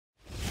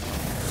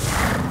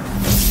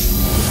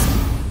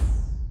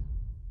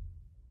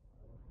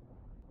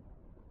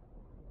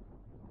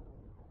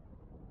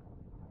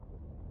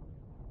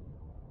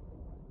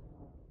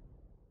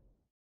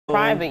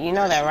private, you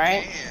know that,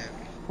 right?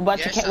 But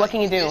Yes, you can't. What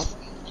can you do?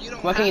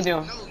 What can you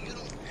do?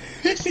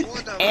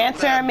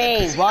 Answer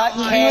me. What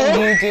can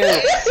you do?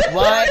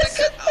 What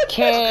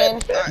can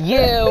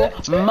you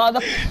mother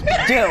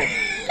do?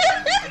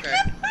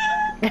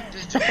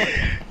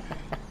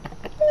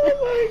 Oh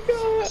my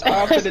god.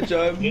 I'm gonna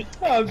join.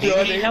 I'm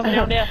joining. Help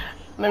down there?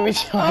 Let me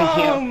show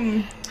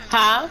you.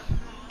 Huh?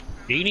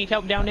 Do you need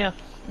help down there?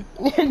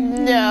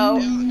 No.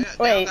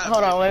 Wait,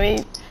 hold on. Let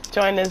me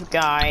join this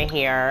guy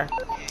here.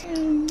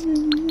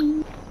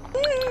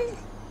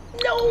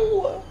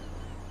 No.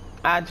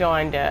 I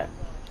joined it.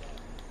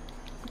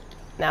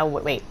 Now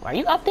wait, are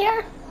you up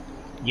there?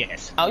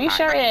 Yes. Oh, you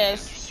sure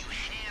is.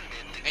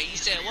 Hey, you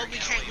said what? We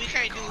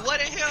can't do what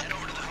in here?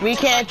 We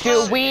can't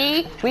do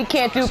weed. We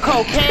can't do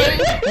cocaine.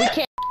 We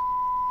can't.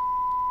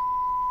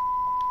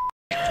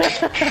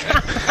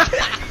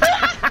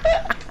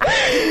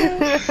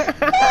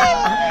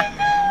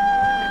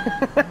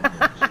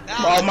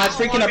 Oh, my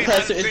freaking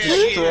oppressor is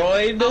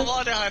destroyed. I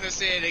wonder how to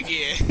say it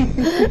again.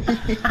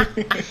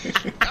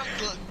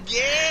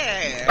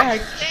 Yeah. I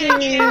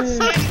can't.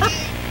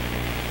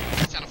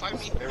 Trying to fight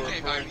me? You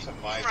can't fight me.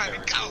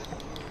 Private, go.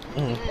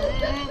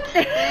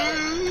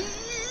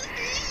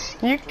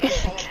 You can.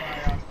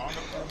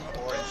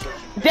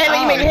 Damn it!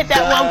 You made me hit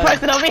that one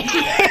person over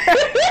here.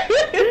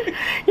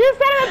 You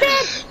son of a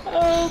bitch!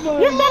 Oh my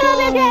You son of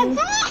a bitch!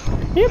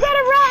 You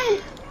better run!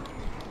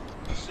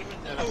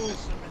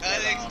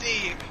 LXD.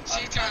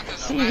 She trying to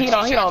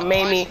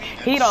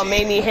He don't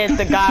make me hit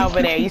the guy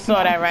over there. You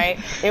saw that, right?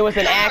 It was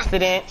an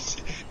accident.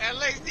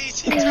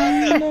 LXD. She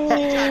tried to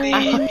hit me,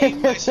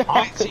 but she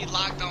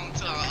locked on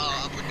to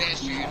a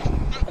pedestrian.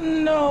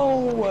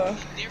 No.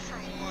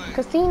 Different one.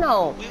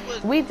 Casino.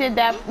 We did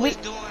that.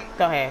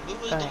 Go ahead. We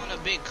was doing a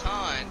big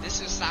con. This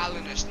is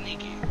silent or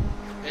sneaky.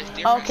 There's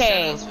different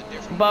Okay, setups for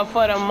different but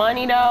for the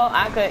money though,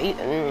 I could eat.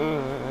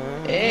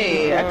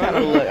 Hey, I kind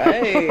of look.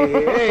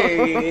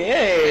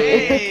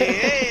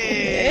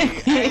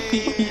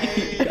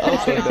 Hey.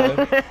 Also done.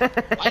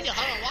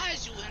 Why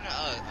is you in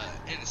a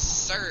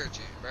insurgent,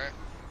 bro?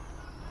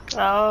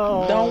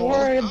 Oh. Don't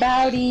worry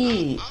about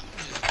it.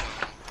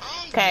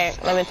 Okay,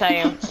 let me tell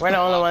you, we're the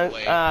only ones.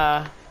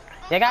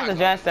 They got the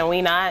dress and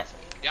we not.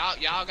 Y'all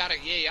gotta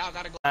go.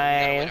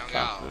 I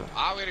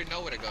already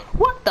know where to go.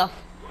 What the?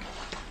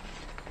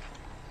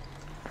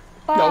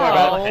 Don't worry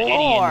about Like it. an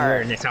Indian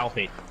wearing this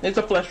outfit. It's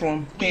a flesh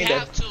room. He We ain't dead.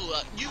 have to.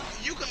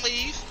 You can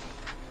leave.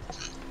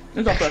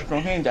 It's a flesh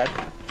room. He ain't dead.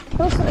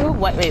 Who?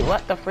 Wait,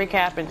 what the freak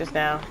happened just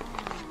now?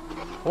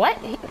 What?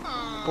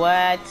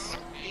 What?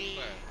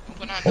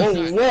 Oh,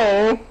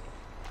 whoa.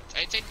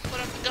 Hey, put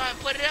up the gun,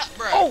 put it up,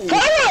 bro. Oh,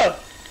 fire!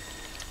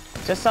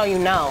 Just so you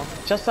know.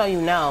 Just so you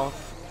know.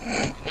 You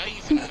know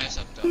you finna mess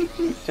up though,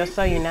 bro. Just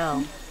so you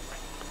know.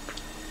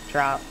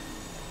 Drop.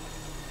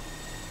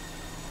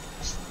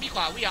 Be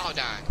quiet, we all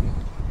dying.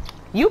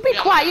 You be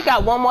quiet. You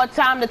got one more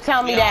time to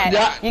tell me that.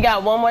 Yeah. You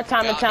got one more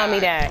time to tell me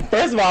that.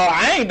 First of all,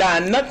 I ain't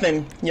dying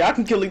nothing. Y'all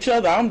can kill each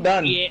other. I'm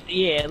done.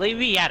 Yeah, leave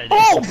me out of this.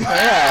 Oh,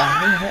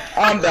 yeah.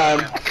 I'm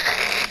done.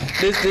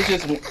 This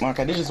just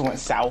went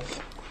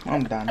south.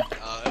 I'm done. It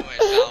went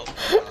south.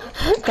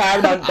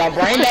 Kyra, don't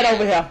bring that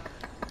over here.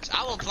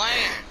 I was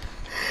playing.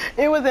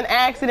 It was an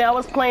accident. I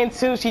was playing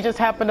too. She just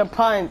happened to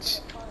punch.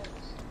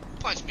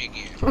 Punch me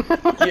again. Hey,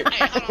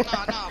 hold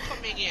on, no, put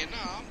me again. No,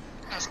 I'm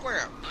not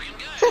square.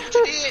 See what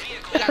you did?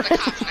 We got the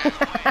cops now.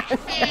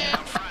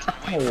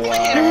 Man, we hit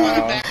her front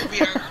and back. We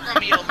run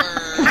me over. Oh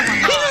my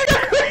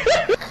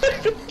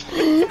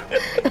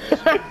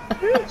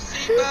god.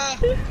 See, bro?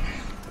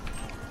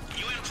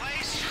 You in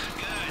place?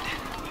 Good.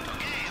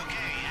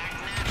 Okay, act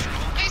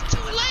natural. It's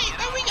too late,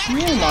 bro. We gotta Oh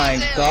kill my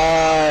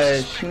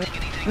ourselves.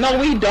 gosh. No,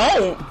 we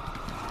don't.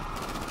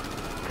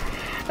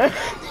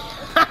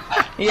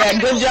 Yeah,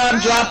 good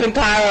job dropping,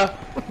 Kyra.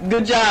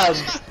 Good job.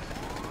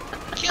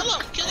 Kill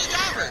him. Kill the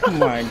driver. Oh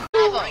my.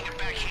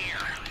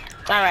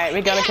 Alright,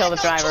 we're gonna kill the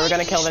driver. We're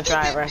gonna kill the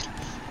driver.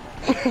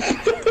 Man,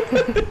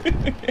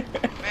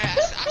 I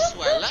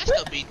swear, Lester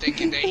be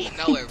thinking that he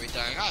know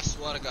everything. I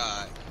swear to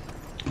God.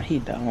 He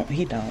don't.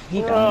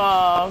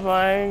 Oh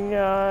my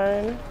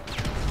god.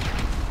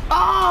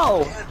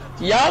 Oh!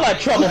 Y'all are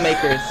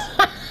troublemakers.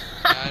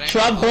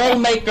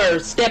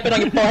 Troublemakers. Step it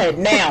on your forehead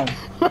now.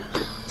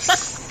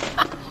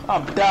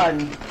 I'm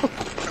done.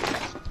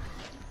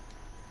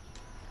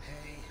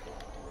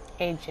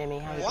 Hey Jimmy,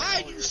 how you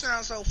Why you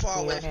sound so far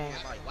away from okay? me?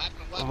 Like,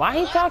 Why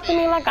he talk to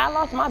me like I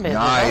lost my business?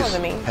 That Nice.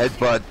 wasn't me.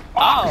 Headbutt.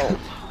 Oh.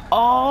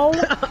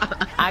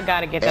 I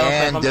gotta get that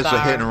And off. I'm just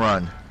sorry. a hit and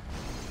run.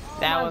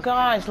 That was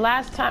gosh,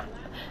 last time.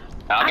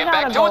 I'll get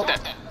back to it then.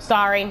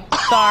 Sorry.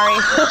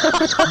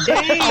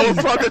 I was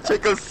about to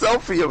take a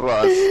selfie of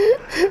us.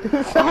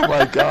 Oh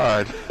my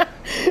god.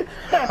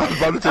 I was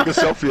about to take a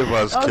selfie of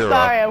us, I'm Kira.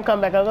 sorry, I'm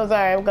coming back. I'm so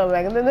sorry, I'm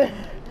coming back.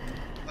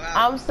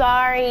 I'm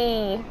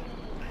sorry.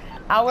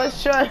 I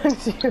was trying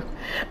to.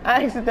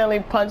 I accidentally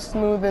punched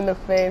Smooth in the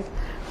face.